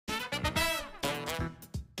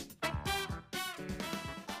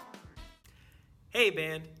Hey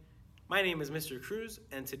band, my name is Mr. Cruz,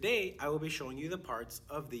 and today I will be showing you the parts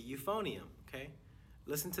of the euphonium, okay?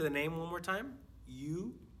 Listen to the name one more time.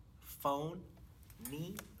 Euphonium,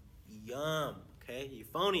 okay?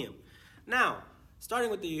 Euphonium. Now,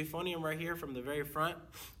 starting with the euphonium right here from the very front,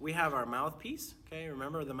 we have our mouthpiece, okay?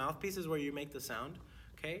 Remember, the mouthpiece is where you make the sound,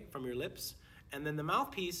 okay, from your lips. And then the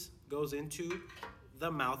mouthpiece goes into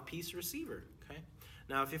the mouthpiece receiver, okay?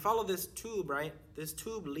 Now, if you follow this tube, right, this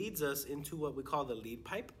tube leads us into what we call the lead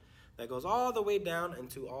pipe that goes all the way down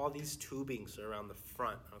into all these tubings around the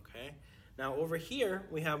front, okay? Now, over here,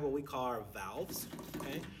 we have what we call our valves,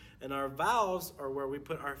 okay? And our valves are where we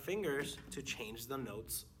put our fingers to change the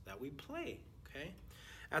notes that we play, okay?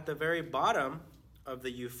 At the very bottom of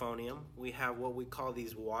the euphonium, we have what we call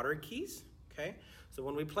these water keys, okay? So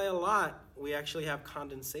when we play a lot, we actually have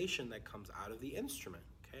condensation that comes out of the instrument,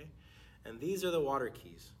 okay? And these are the water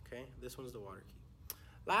keys, okay? This one's the water key.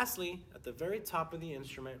 Lastly, at the very top of the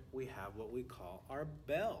instrument, we have what we call our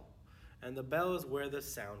bell. And the bell is where the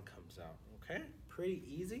sound comes out, okay? Pretty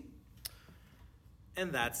easy.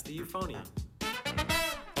 And that's the euphonium.